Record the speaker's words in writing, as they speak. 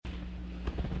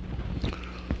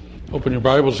Open your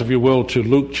Bibles, if you will, to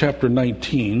Luke chapter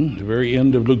 19, the very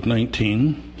end of Luke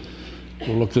 19.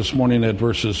 We'll look this morning at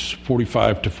verses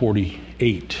 45 to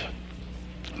 48.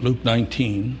 Luke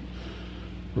 19,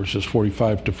 verses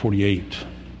 45 to 48.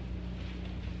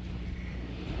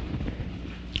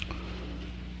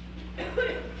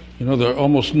 You know,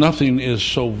 almost nothing is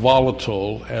so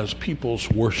volatile as people's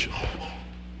worship.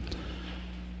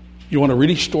 You want to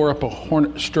really stir up a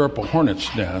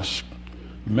hornet's nest,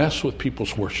 mess with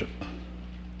people's worship.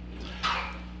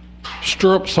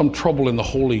 Stir up some trouble in the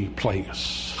holy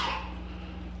place.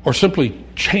 Or simply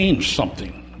change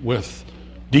something with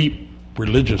deep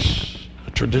religious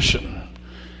tradition.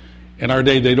 In our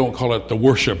day, they don't call it the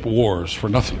worship wars for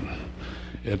nothing.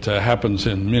 It happens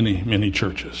in many, many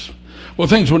churches. Well,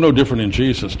 things were no different in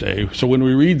Jesus' day. So when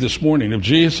we read this morning of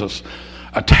Jesus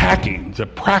attacking the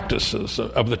practices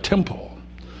of the temple,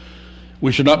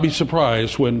 we should not be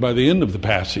surprised when by the end of the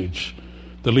passage,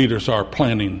 the leaders are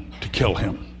planning to kill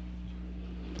him.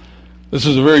 This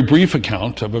is a very brief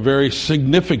account of a very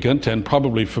significant and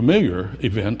probably familiar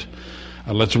event.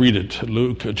 Let's read it.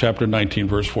 Luke chapter 19,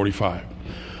 verse 45.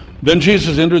 Then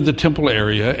Jesus entered the temple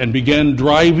area and began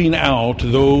driving out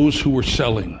those who were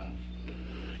selling.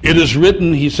 It is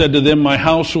written, he said to them, my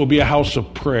house will be a house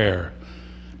of prayer,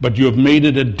 but you have made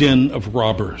it a den of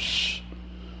robbers.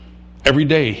 Every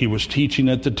day he was teaching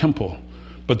at the temple,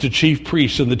 but the chief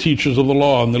priests and the teachers of the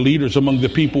law and the leaders among the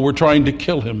people were trying to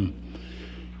kill him.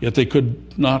 Yet they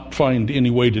could not find any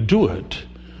way to do it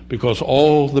because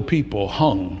all the people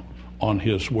hung on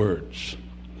his words.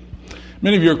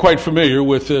 Many of you are quite familiar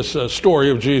with this story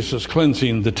of Jesus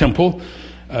cleansing the temple.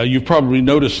 You've probably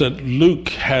noticed that Luke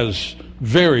has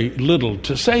very little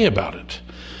to say about it.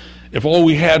 If all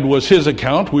we had was his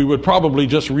account, we would probably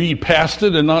just read past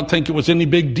it and not think it was any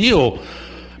big deal.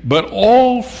 But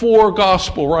all four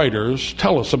gospel writers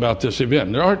tell us about this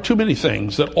event. There aren't too many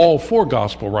things that all four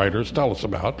gospel writers tell us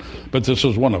about, but this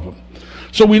is one of them.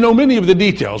 So we know many of the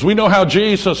details. We know how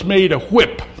Jesus made a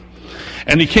whip,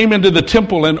 and he came into the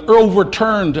temple and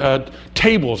overturned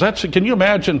tables. Can you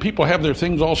imagine people have their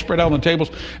things all spread out on the tables,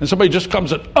 and somebody just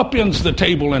comes and upends the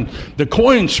table, and the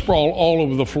coins sprawl all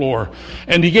over the floor.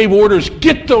 And he gave orders,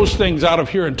 get those things out of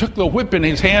here, and took the whip in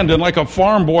his hand, and like a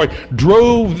farm boy,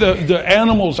 drove the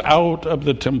animals out of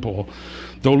the temple.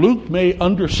 Though Luke may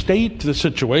understate the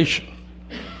situation,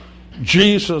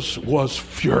 Jesus was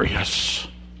furious.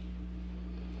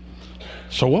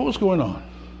 So what was going on?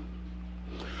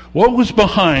 What was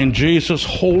behind Jesus'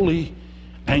 holy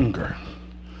anger?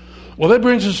 Well, that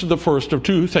brings us to the first of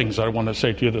two things I want to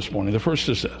say to you this morning. The first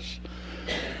is this: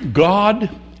 God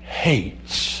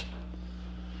hates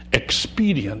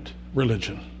expedient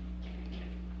religion.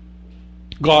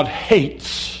 God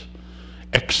hates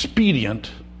expedient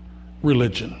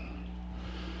religion.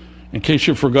 In case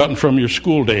you've forgotten from your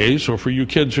school days, or for you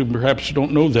kids who perhaps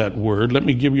don't know that word, let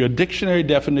me give you a dictionary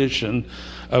definition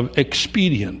of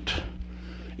expedient.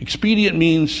 Expedient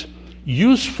means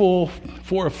useful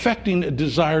for effecting a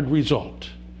desired result,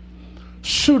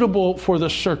 suitable for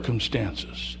the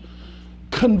circumstances,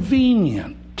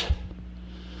 convenient,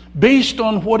 based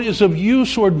on what is of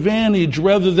use or advantage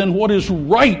rather than what is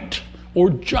right or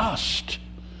just,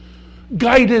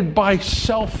 guided by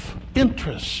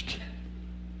self-interest.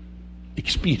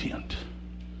 Expedient.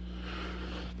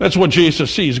 That's what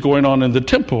Jesus sees going on in the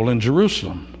temple in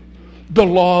Jerusalem. The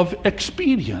law of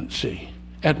expediency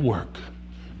at work,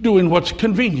 doing what's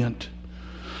convenient,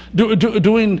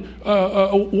 doing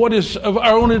what is of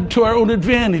to our own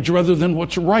advantage rather than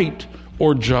what's right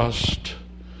or just.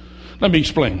 Let me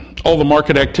explain. All the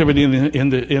market activity in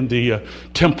the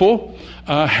temple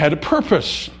had a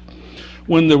purpose.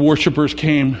 When the worshipers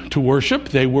came to worship,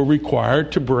 they were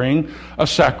required to bring a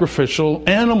sacrificial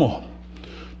animal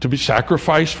to be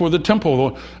sacrificed for the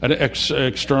temple. An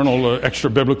external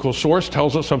extra-biblical source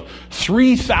tells us of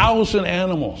 3,000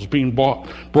 animals being brought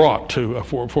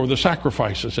for the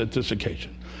sacrifices at this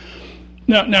occasion.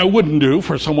 Now, it wouldn't do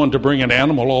for someone to bring an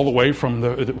animal all the way from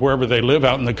wherever they live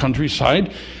out in the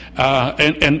countryside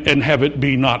and have it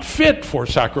be not fit for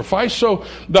sacrifice. So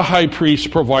the high priest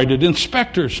provided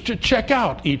inspectors to check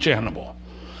out each animal.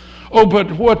 Oh,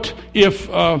 but what if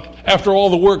after all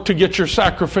the work to get your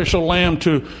sacrificial lamb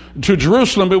to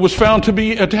Jerusalem, it was found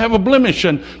to have a blemish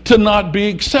and to not be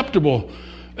acceptable?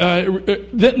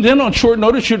 Then on short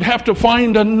notice, you'd have to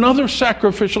find another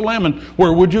sacrificial lamb, and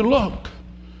where would you look?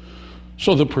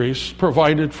 So the priests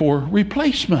provided for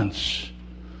replacements.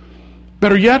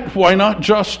 Better yet, why not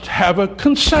just have a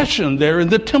concession there in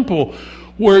the temple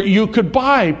where you could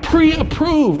buy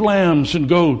pre-approved lambs and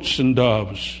goats and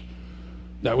doves?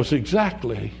 That was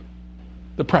exactly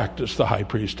the practice the high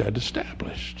priest had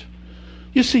established.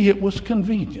 You see, it was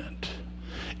convenient.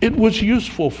 It was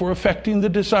useful for effecting the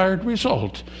desired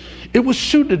result. It was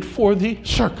suited for the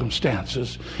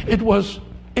circumstances. It was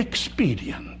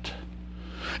expedient.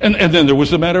 And then there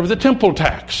was the matter of the temple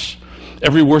tax.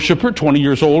 Every worshiper 20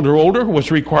 years old or older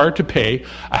was required to pay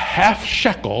a half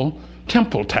shekel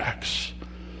temple tax.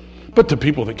 But the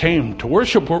people that came to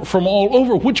worship were from all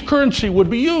over. Which currency would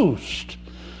be used?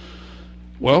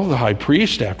 Well, the high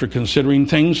priest, after considering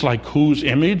things like whose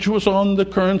image was on the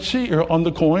currency or on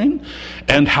the coin,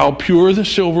 and how pure the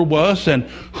silver was, and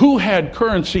who had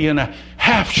currency in a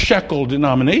half shekel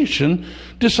denomination,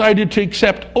 decided to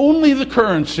accept only the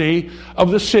currency of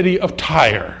the city of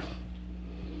Tyre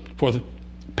for the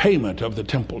payment of the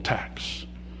temple tax.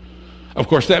 Of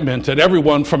course, that meant that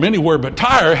everyone from anywhere but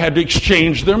Tyre had to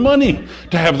exchange their money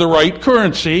to have the right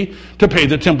currency to pay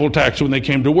the temple tax when they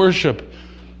came to worship.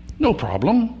 No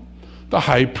problem. The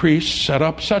high priest set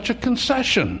up such a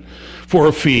concession. For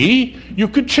a fee, you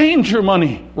could change your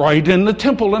money right in the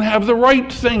temple and have the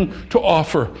right thing to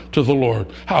offer to the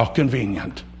Lord. How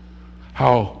convenient.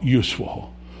 How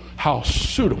useful. How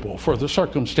suitable for the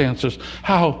circumstances.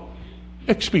 How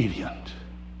expedient.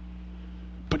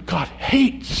 But God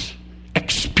hates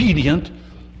expedient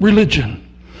religion.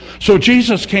 So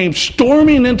Jesus came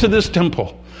storming into this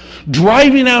temple,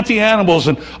 driving out the animals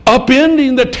and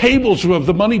upending the tables of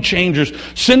the money changers,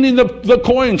 sending the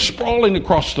coins sprawling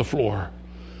across the floor.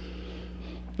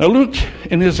 Now Luke,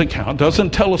 in his account,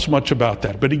 doesn't tell us much about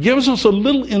that, but he gives us a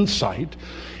little insight,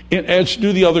 as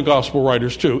do the other gospel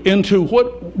writers too, into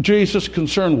what Jesus'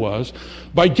 concern was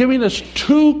by giving us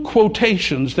two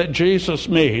quotations that Jesus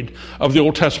made of the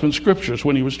Old Testament scriptures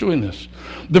when he was doing this.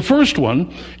 The first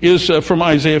one is from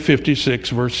Isaiah 56,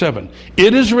 verse 7.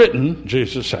 It is written,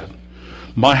 Jesus said,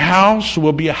 my house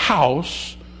will be a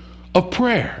house of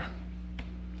prayer.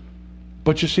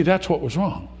 But you see, that's what was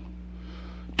wrong.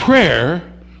 Prayer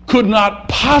could not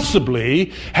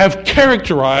possibly have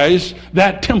characterized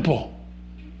that temple.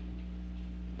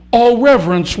 All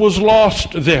reverence was lost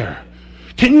there.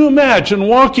 Can you imagine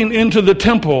walking into the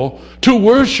temple to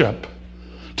worship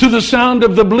to the sound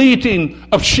of the bleating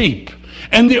of sheep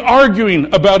and the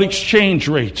arguing about exchange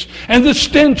rates and the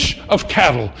stench of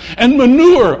cattle and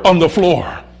manure on the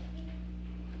floor?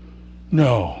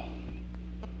 No.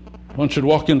 One should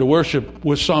walk into worship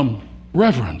with some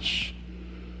reverence,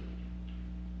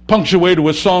 punctuated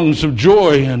with songs of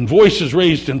joy and voices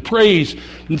raised in praise.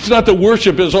 It's not that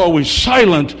worship is always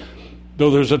silent, though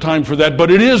there's a time for that,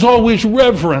 but it is always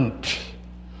reverent.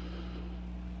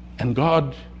 And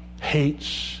God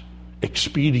hates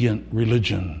expedient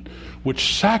religion,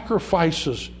 which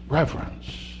sacrifices reverence,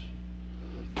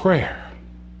 prayer,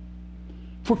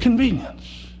 for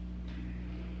convenience.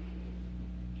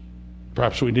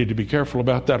 Perhaps we need to be careful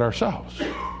about that ourselves.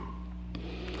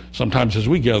 Sometimes as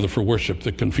we gather for worship,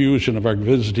 the confusion of our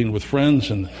visiting with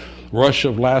friends and the rush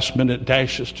of last-minute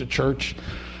dashes to church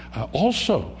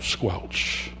also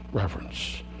squelch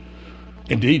reverence.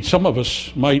 Indeed, some of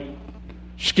us might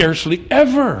scarcely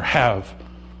ever have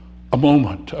a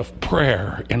moment of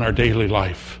prayer in our daily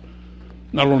life.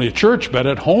 Not only at church, but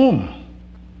at home.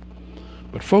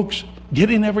 But folks,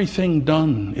 getting everything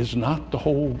done is not the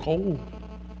whole goal.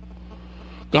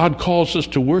 God calls us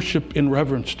to worship in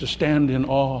reverence, to stand in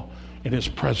awe in his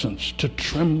presence, to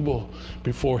tremble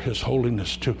before his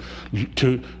holiness,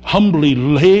 to humbly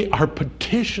lay our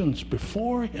petitions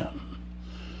before him.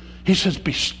 He says,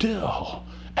 be still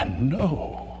and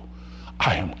know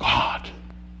I am God.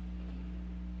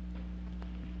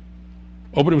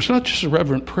 Oh, but it was not just a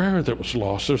reverent prayer that was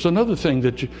lost. There's another thing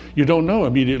that you don't know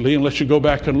immediately unless you go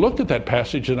back and look at that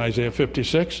passage in Isaiah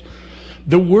 56.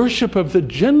 The worship of the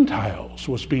Gentiles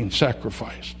was being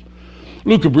sacrificed.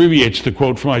 Luke abbreviates the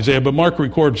quote from Isaiah, but Mark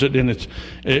records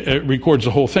it records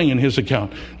the whole thing in his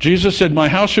account. Jesus said, my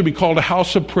house should be called a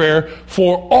house of prayer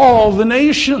for all the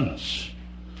nations.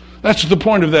 That's the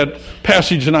point of that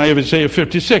passage in Isaiah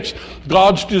 56.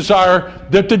 God's desire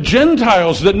that the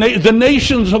Gentiles, the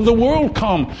nations of the world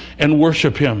come and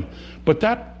worship him. But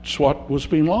that's what was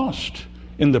being lost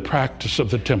in the practice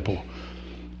of the temple.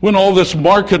 When all this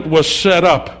market was set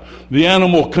up, the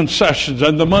animal concessions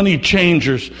and the money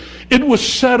changers, it was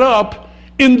set up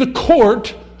in the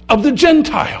court of the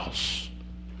Gentiles.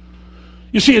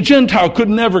 You see, a Gentile could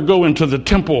never go into the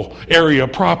temple area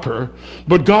proper,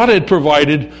 but God had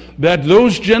provided that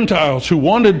those Gentiles who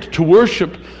wanted to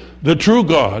worship the true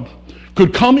God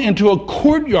could come into a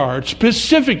courtyard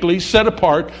specifically set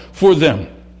apart for them.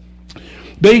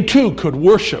 They too could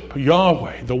worship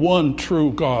Yahweh, the one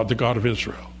true God, the God of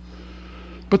Israel.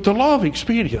 But the law of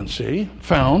expediency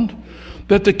found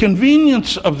that the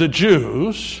convenience of the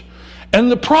Jews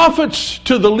And the profits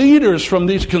to the leaders from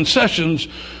these concessions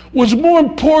was more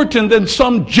important than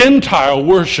some Gentile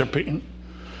worshiping.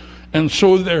 And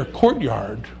so their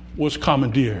courtyard was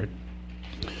commandeered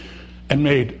and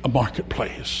made a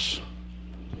marketplace.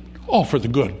 All for the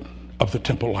good of the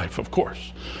temple life, of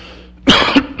course.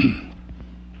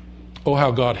 Oh,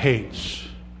 how God hates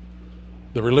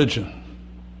the religion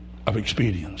of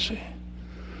expediency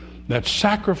that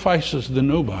sacrifices the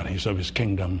nobodies of his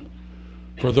kingdom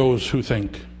for those who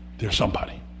think they're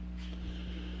somebody.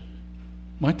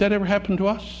 Might that ever happen to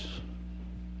us?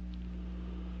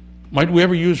 Might we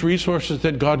ever use resources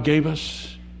that God gave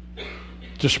us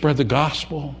to spread the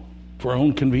gospel for our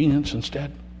own convenience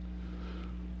instead?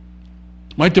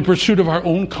 Might the pursuit of our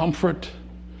own comfort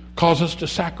cause us to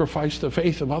sacrifice the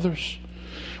faith of others?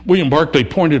 William Barclay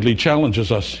pointedly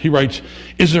challenges us. He writes,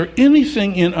 "Is there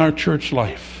anything in our church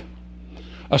life,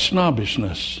 a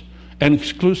snobbishness, an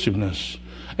exclusiveness,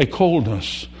 a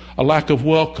coldness, a lack of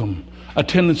welcome, a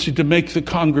tendency to make the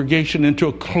congregation into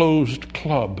a closed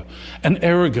club, an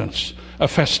arrogance, a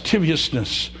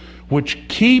fastidiousness, which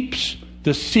keeps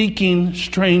the seeking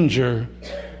stranger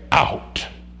out?"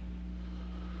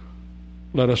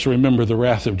 Let us remember the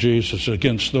wrath of Jesus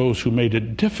against those who made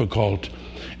it difficult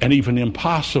and even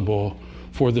impossible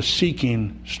for the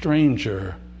seeking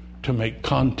stranger to make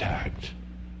contact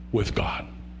with God.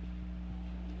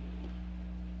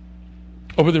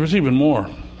 Oh, but there was even more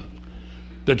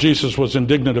that Jesus was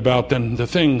indignant about than the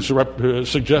things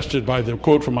suggested by the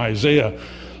quote from Isaiah.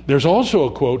 There's also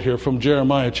a quote here from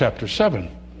Jeremiah chapter 7.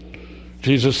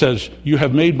 Jesus says, "You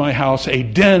have made my house a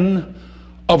den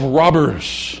of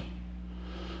robbers."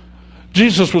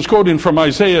 Jesus was quoting from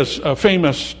Isaiah's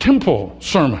famous temple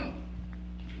sermon.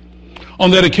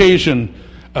 On that occasion,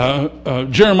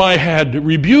 Jeremiah had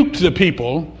rebuked the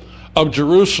people of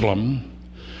Jerusalem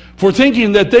for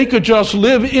thinking that they could just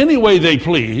live any way they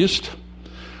pleased,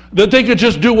 that they could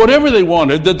just do whatever they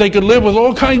wanted, that they could live with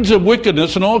all kinds of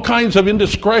wickedness and all kinds of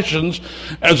indiscretions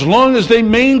as long as they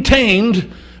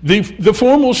maintained the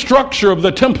formal structure of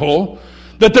the temple,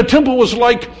 that the temple was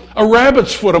like a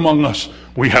rabbit's foot among us.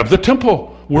 We have the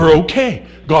temple. We're okay.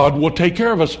 God will take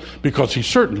care of us, because he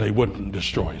certainly wouldn't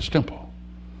destroy his temple.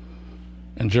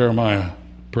 And Jeremiah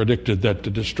predicted that the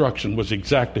destruction was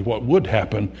exactly what would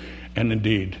happen, and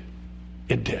indeed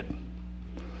it did.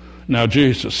 Now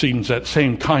Jesus sees that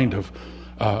same kind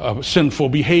of sinful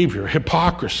behavior,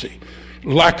 hypocrisy,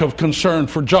 lack of concern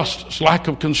for justice, lack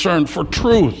of concern for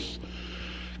truth,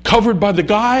 covered by the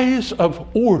guise of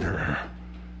order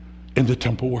in the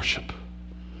temple worship.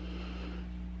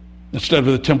 Instead of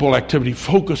the temple activity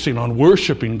focusing on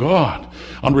worshiping God,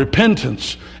 on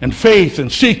repentance and faith and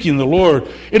seeking the Lord,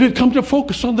 it had come to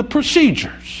focus on the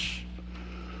procedures,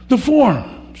 the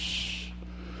forms.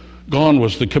 Gone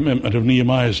was the commitment of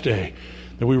Nehemiah's day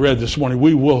that we read this morning.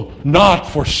 We will not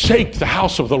forsake the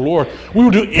house of the Lord. We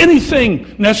will do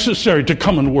anything necessary to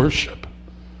come and worship.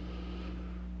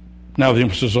 Now the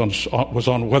emphasis was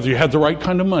on whether you had the right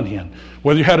kind of money and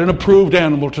whether you had an approved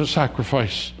animal to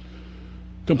sacrifice.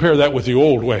 Compare that with the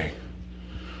old way,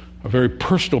 a very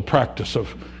personal practice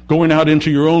of going out into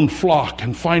your own flock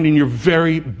and finding your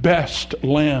very best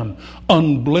lamb,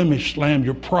 unblemished lamb,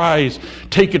 your prize.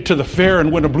 Take it to the fair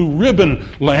and win a blue ribbon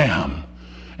lamb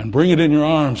and bring it in your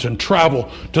arms and travel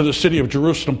to the city of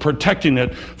Jerusalem, protecting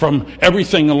it from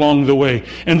everything along the way,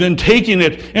 and then taking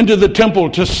it into the temple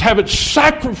to have it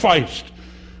sacrificed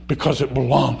because it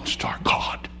belongs to our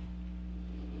God.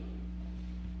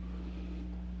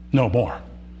 No more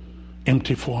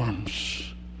empty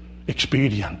forms,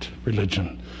 expedient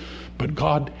religion. But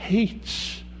God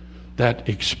hates that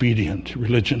expedient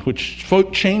religion, which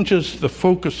changes the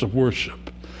focus of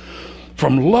worship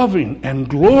from loving and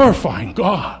glorifying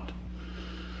God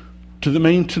to the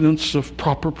maintenance of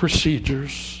proper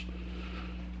procedures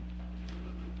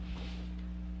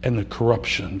and the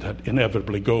corruption that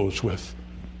inevitably goes with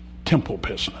temple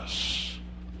business.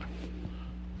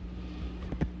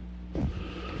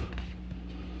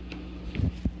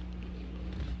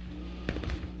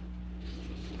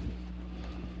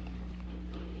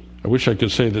 I wish I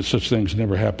could say that such things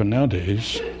never happen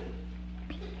nowadays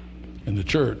in the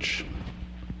church.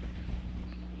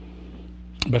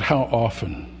 But how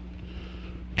often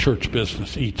church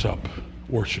business eats up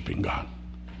worshiping God?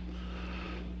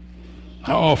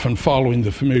 How often following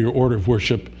the familiar order of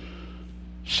worship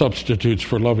substitutes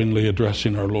for lovingly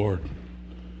addressing our Lord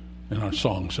in our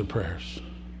songs and prayers?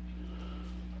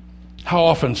 How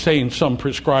often saying some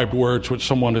prescribed words which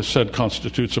someone has said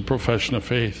constitutes a profession of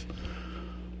faith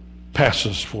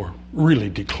passes for really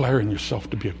declaring yourself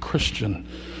to be a Christian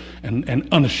and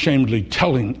unashamedly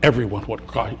telling everyone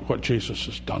what Jesus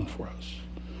has done for us.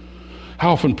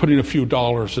 How often putting a few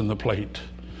dollars in the plate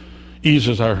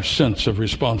eases our sense of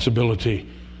responsibility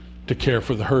to care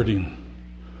for the hurting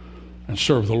and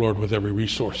serve the Lord with every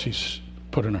resource He's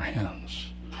put in our hands.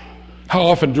 How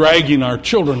often dragging our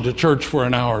children to church for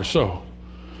an hour or so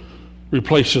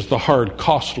replaces the hard,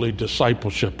 costly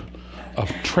discipleship of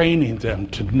training them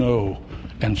to know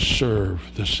and serve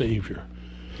the Savior.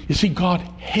 You see, God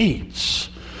hates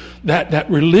that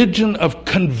religion of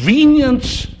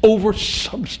convenience over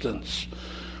substance,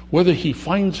 whether He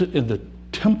finds it in the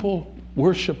temple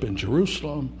worship in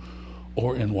Jerusalem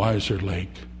or in Weiser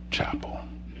Lake Chapel.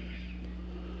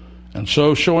 And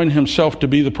so, showing Himself to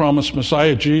be the promised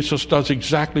Messiah, Jesus does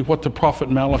exactly what the prophet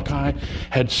Malachi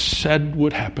had said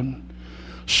would happen.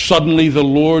 Suddenly the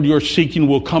Lord you're seeking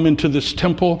will come into this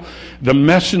temple. The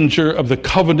messenger of the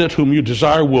covenant whom you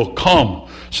desire will come,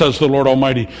 says the Lord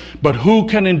Almighty. But who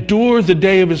can endure the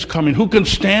day of His coming? Who can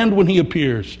stand when He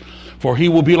appears? For He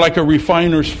will be like a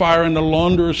refiner's fire and a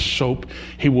launderer's soap.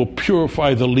 He will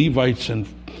purify the Levites and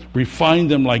refine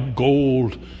them like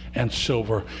gold and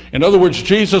silver. In other words,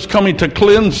 Jesus coming to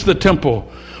cleanse the temple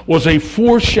was a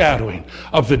foreshadowing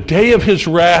of the day of His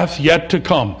wrath yet to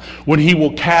come, when He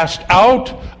will cast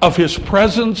out of His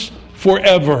presence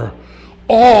forever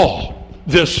all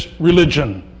this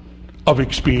religion of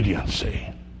expediency.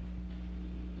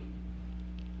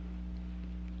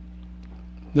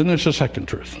 Then there's a second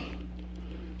truth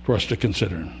for us to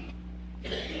consider.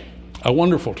 A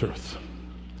wonderful truth.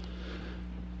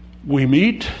 We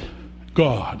meet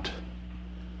God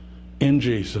in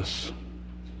Jesus,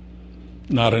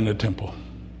 not in a temple.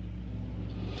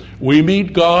 We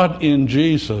meet God in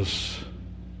Jesus,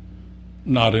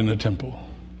 not in a temple.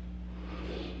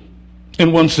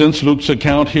 In one sense, Luke's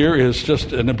account here is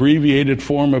just an abbreviated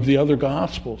form of the other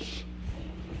Gospels.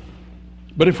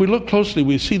 But if we look closely,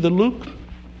 we see that Luke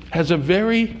has a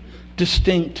very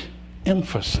distinct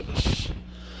emphasis.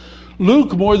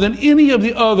 Luke, more than any of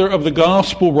the other of the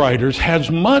Gospel writers, has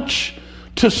much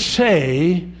to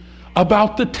say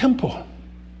about the temple.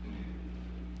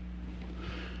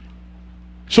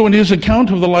 So in his account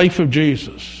of the life of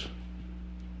Jesus,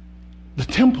 the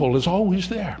temple is always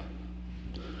there.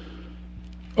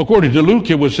 According to Luke,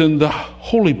 it was in the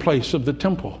holy place of the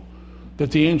temple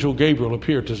that the angel Gabriel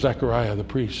appeared to Zechariah the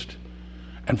priest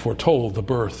and foretold the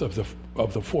birth of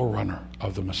the forerunner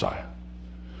of the Messiah.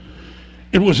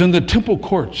 It was in the temple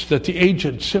courts that the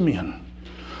aged Simeon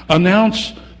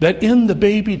announced that in the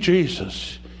baby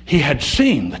Jesus he had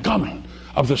seen the coming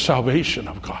of the salvation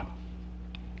of God.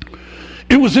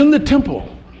 It was in the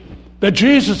temple that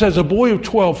Jesus, as a boy of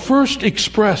 12, first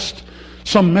expressed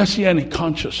some messianic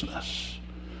consciousness.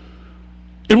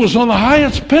 It was on the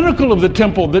highest pinnacle of the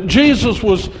temple that Jesus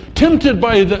was tempted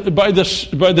by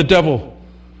the devil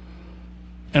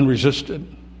and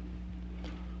resisted.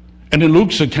 And in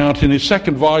Luke's account, in his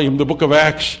second volume, the book of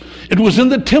Acts, it was in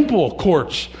the temple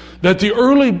courts that the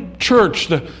early church,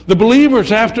 the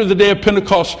believers after the day of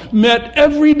Pentecost, met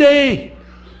every day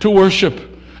to worship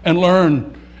and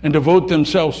learn and devote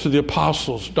themselves to the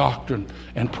apostles' doctrine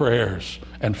and prayers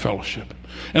and fellowship.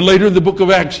 And later in the book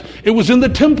of Acts, it was in the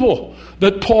temple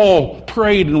that Paul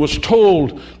prayed and was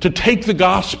told to take the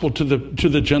gospel to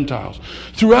the Gentiles.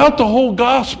 Throughout the whole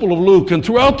gospel of Luke and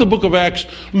throughout the book of Acts,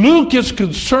 Luke is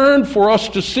concerned for us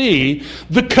to see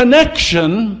the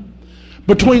connection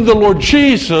between the Lord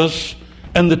Jesus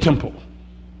and the temple.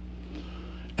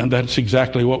 And that's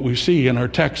exactly what we see in our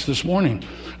text this morning.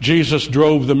 Jesus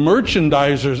drove the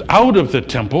merchandisers out of the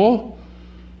temple,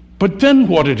 but then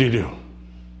what did he do?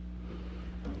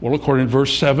 Well, according to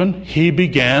verse 7, he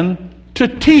began to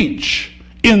teach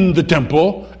in the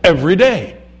temple every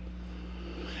day.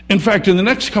 In fact, in the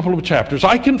next couple of chapters,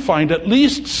 I can find at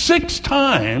least 6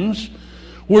 times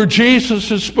where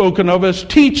Jesus is spoken of as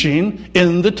teaching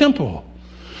in the temple.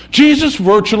 Jesus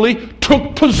virtually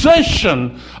took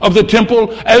possession of the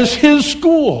temple as his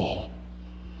school,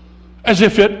 as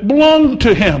if it belonged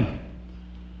to him,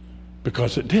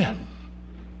 because it did.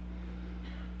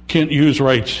 Kent Hughes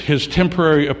writes, his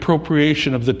temporary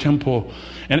appropriation of the temple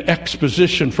and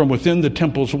exposition from within the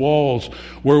temple's walls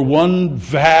were one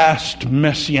vast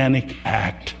messianic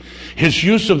act. His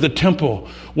use of the temple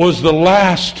was the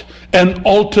last and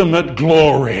ultimate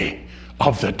glory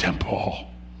of the temple.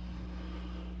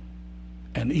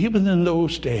 And even in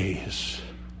those days,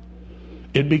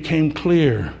 it became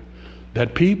clear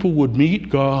that people would meet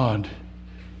God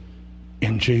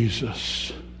in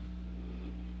Jesus,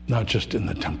 not just in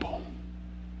the temple.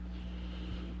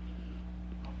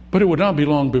 But it would not be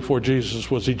long before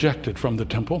Jesus was ejected from the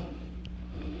temple.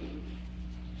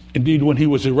 Indeed, when he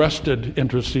was arrested,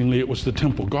 interestingly, it was the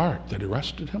temple guard that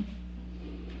arrested him.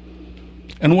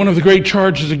 And one of the great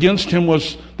charges against him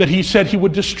was that he said he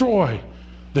would destroy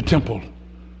the temple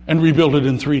and rebuild it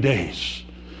in 3 days.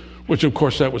 Which, of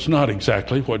course, that was not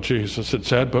exactly what Jesus had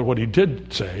said, but what he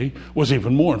did say was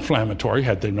even more inflammatory,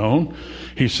 had they known.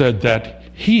 He said that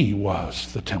he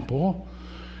was the temple,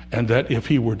 and that if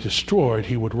he were destroyed,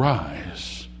 he would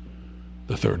rise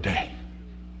the 3rd day.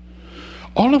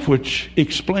 All of which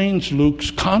explains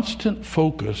Luke's constant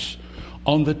focus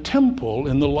on the temple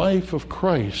in the life of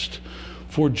Christ.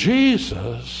 For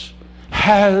Jesus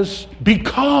has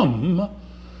become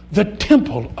the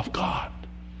temple of God.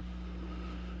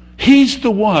 He's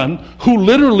the one who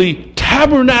literally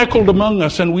tabernacled among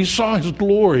us, and we saw his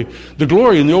glory, the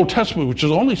glory in the Old Testament, which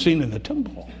is only seen in the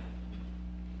temple.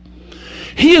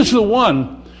 He is the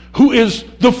one who is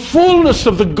the fullness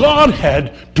of the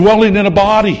Godhead dwelling in a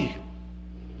body.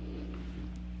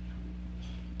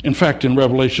 In fact, in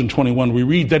Revelation 21, we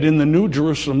read that in the New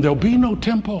Jerusalem, there'll be no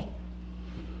temple,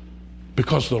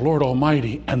 because the Lord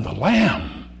Almighty and the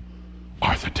Lamb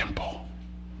are the temple.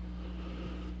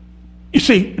 You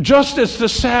see, just as the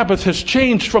Sabbath has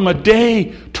changed from a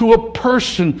day to a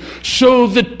person, so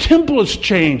the temple has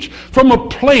changed from a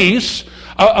place,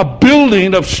 a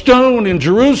building of stone in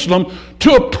Jerusalem,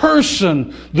 to a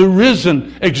person, the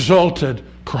risen, exalted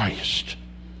Christ.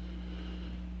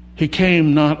 He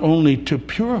came not only to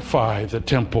purify the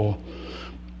temple,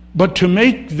 but to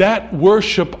make that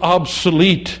worship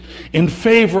obsolete in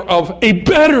favor of a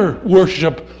better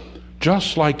worship,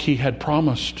 just like he had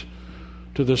promised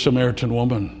to the Samaritan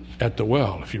woman at the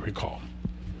well, if you recall.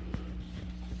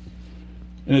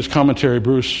 In his commentary,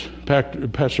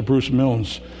 Pastor Bruce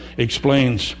Milnes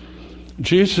explains,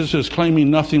 Jesus is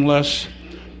claiming nothing less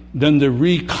than the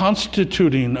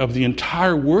reconstituting of the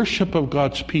entire worship of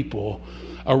God's people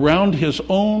around his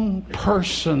own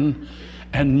person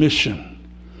and mission.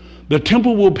 The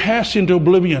temple will pass into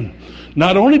oblivion,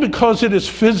 not only because it is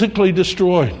physically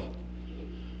destroyed,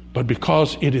 but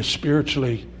because it is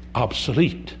spiritually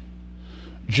obsolete.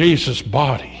 Jesus'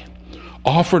 body,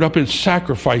 offered up in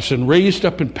sacrifice and raised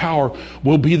up in power,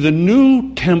 will be the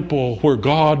new temple where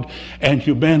God and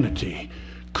humanity,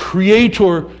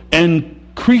 creator and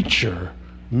creature,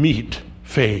 meet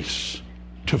face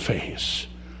to face.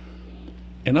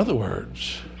 In other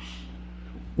words,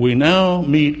 we now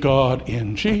meet God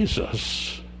in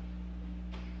Jesus,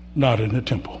 not in the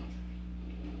temple.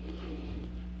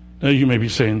 Now you may be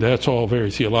saying, that's all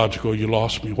very theological, you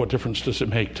lost me. What difference does it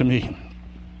make to me?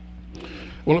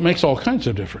 Well, it makes all kinds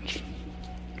of difference.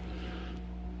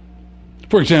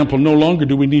 For example, no longer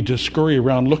do we need to scurry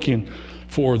around looking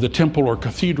for the temple or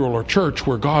cathedral or church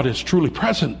where God is truly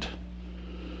present.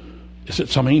 Is it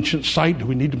some ancient site? Do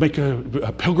we need to make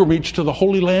a pilgrimage to the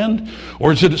Holy Land?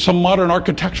 Or is it some modern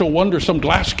architectural wonder, some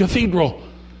glass cathedral?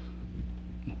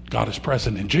 God is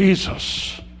present in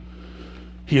Jesus.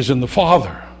 He is in the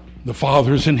Father. The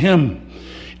Father is in him.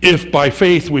 If by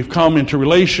faith we've come into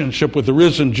relationship with the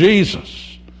risen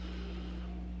Jesus,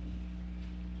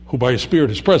 who by his Spirit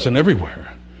is present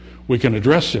everywhere, we can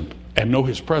address him and know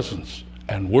his presence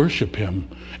and worship him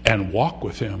and walk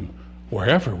with him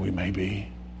wherever we may be.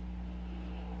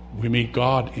 We meet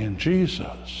God in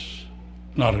Jesus,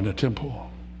 not in a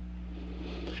temple.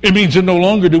 It means that no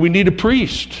longer do we need a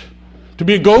priest to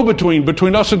be a go-between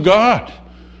between us and God.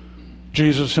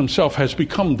 Jesus himself has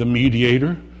become the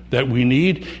mediator that we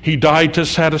need. He died to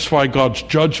satisfy God's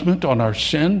judgment on our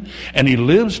sin, and he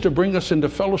lives to bring us into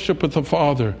fellowship with the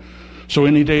Father. So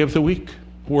any day of the week,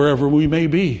 wherever we may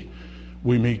be,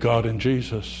 we meet God in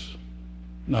Jesus,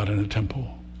 not in a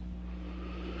temple.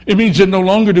 It means that no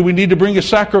longer do we need to bring a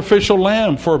sacrificial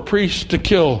lamb for a priest to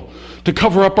kill, to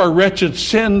cover up our wretched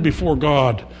sin before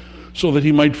God, so that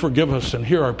he might forgive us and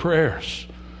hear our prayers.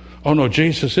 Oh no,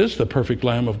 Jesus is the perfect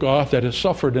Lamb of God that has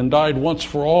suffered and died once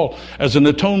for all as an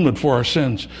atonement for our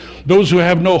sins. Those who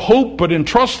have no hope but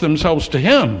entrust themselves to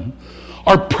him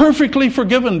are perfectly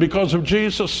forgiven because of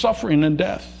Jesus' suffering and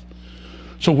death.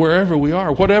 So wherever we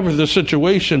are, whatever the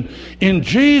situation, in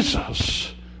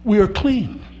Jesus, we are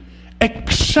clean,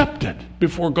 accepted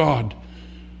before God.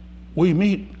 We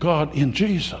meet God in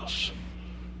Jesus,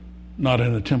 not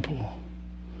in a temple.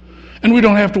 And we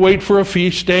don't have to wait for a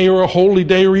feast day or a holy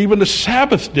day or even a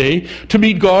Sabbath day to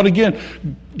meet God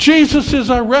again. Jesus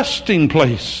is our resting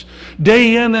place.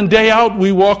 Day in and day out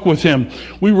we walk with him.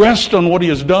 We rest on what he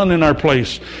has done in our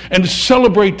place and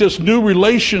celebrate this new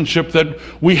relationship that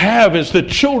we have as the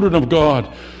children of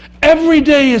God. Every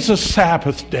day is a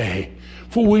Sabbath day,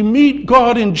 for we meet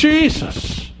God in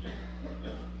Jesus,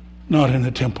 not in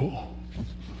the temple.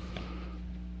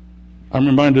 I'm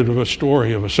reminded of a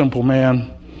story of a simple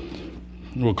man,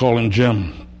 we'll call him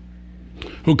Jim,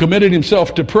 who committed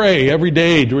himself to pray every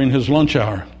day during his lunch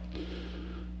hour.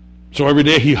 So every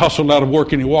day he hustled out of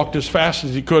work and he walked as fast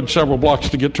as he could several blocks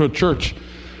to get to a church.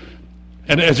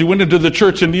 And as he went into the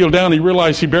church and kneeled down, he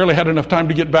realized he barely had enough time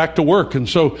to get back to work. And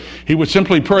so he would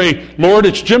simply pray, "Lord,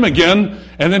 it's Jim again."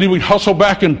 And then he would hustle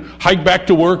back and hike back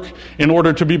to work in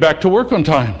order to be back to work on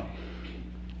time.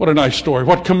 What a nice story.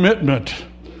 What commitment.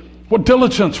 What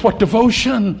diligence. What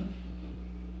devotion.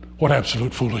 What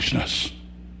absolute foolishness.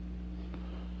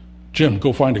 "Jim,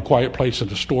 go find a quiet place in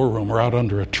the storeroom or out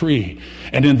under a tree,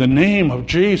 and in the name of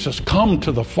Jesus, come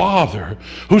to the Father,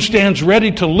 who stands ready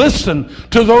to listen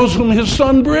to those whom his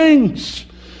Son brings."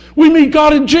 We meet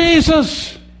God in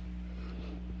Jesus,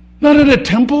 not in a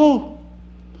temple,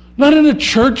 not in a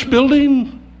church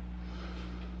building.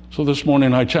 So this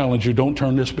morning I challenge you, don't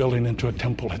turn this building into a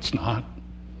temple. It's not.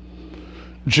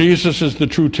 Jesus is the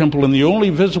true temple, and the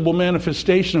only visible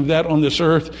manifestation of that on this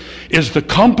earth is the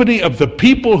company of the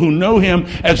people who know him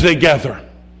as they gather.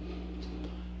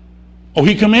 Oh,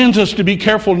 he commands us to be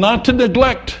careful not to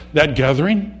neglect that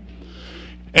gathering.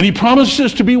 And he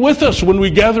promises to be with us when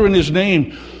we gather in his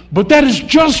name. But that is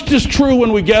just as true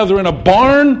when we gather in a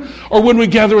barn, or when we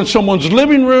gather in someone's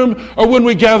living room, or when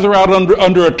we gather out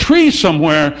under a tree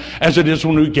somewhere, as it is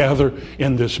when we gather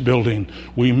in this building.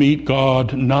 We meet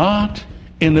God not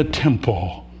in a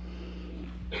temple,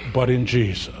 but in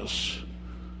Jesus,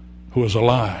 who is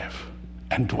alive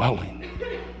and dwelling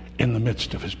in the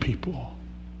midst of his people.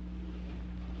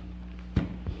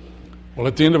 Well,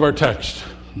 at the end of our text,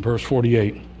 in verse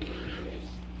 48,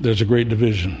 there's a great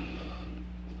division.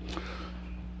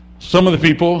 Some of the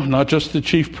people, not just the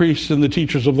chief priests and the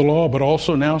teachers of the law, but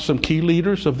also now some key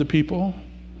leaders of the people,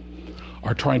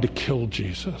 are trying to kill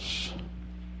Jesus.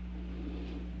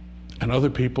 And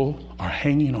other people are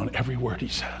hanging on every word he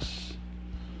says.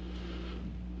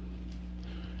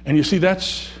 And you see,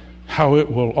 that's how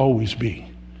it will always be.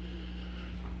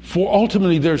 For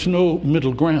ultimately, there's no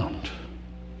middle ground.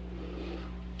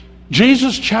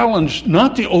 Jesus challenged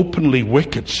not the openly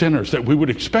wicked sinners that we would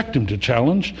expect him to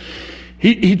challenge.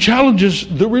 He challenges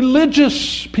the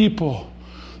religious people,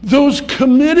 those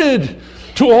committed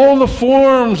to all the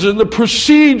forms and the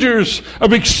procedures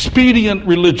of expedient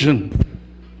religion.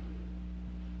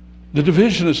 The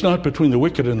division is not between the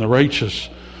wicked and the righteous,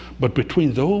 but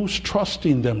between those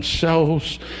trusting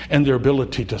themselves and their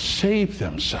ability to save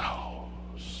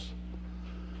themselves,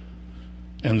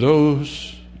 and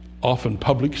those often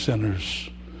public sinners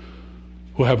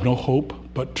who have no hope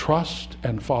but trust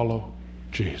and follow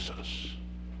Jesus.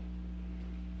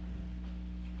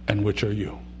 And which are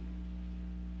you?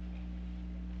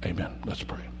 Amen. Let's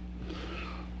pray.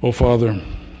 Oh, Father,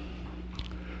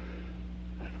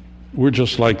 we're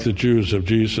just like the Jews of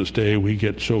Jesus' day. We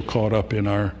get so caught up in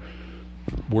our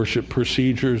worship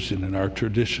procedures and in our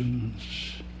traditions,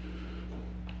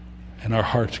 and our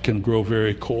hearts can grow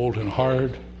very cold and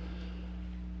hard.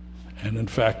 And in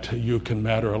fact, you can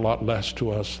matter a lot less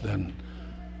to us than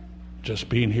just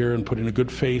being here and putting a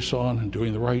good face on and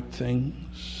doing the right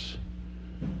things.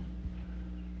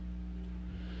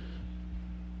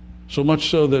 So much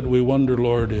so that we wonder,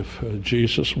 Lord, if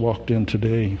Jesus walked in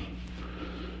today,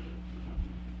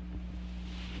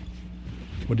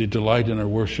 would he delight in our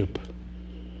worship,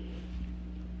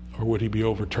 or would he be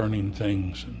overturning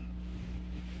things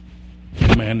and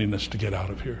commanding us to get out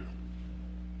of here?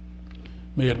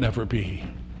 May it never be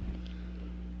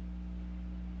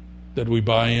that we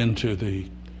buy into the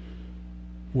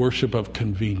worship of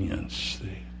convenience, the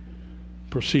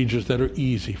procedures that are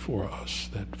easy for us,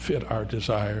 that fit our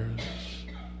desires,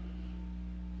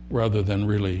 rather than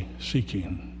really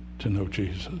seeking to know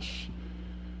Jesus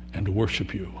and to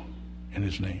worship you in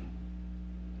his name.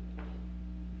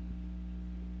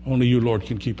 Only you, Lord,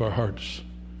 can keep our hearts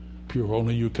pure.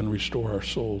 Only you can restore our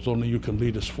souls. Only you can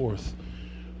lead us forth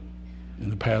in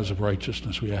the paths of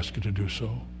righteousness. We ask you to do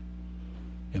so.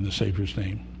 In the Savior's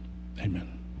name, amen.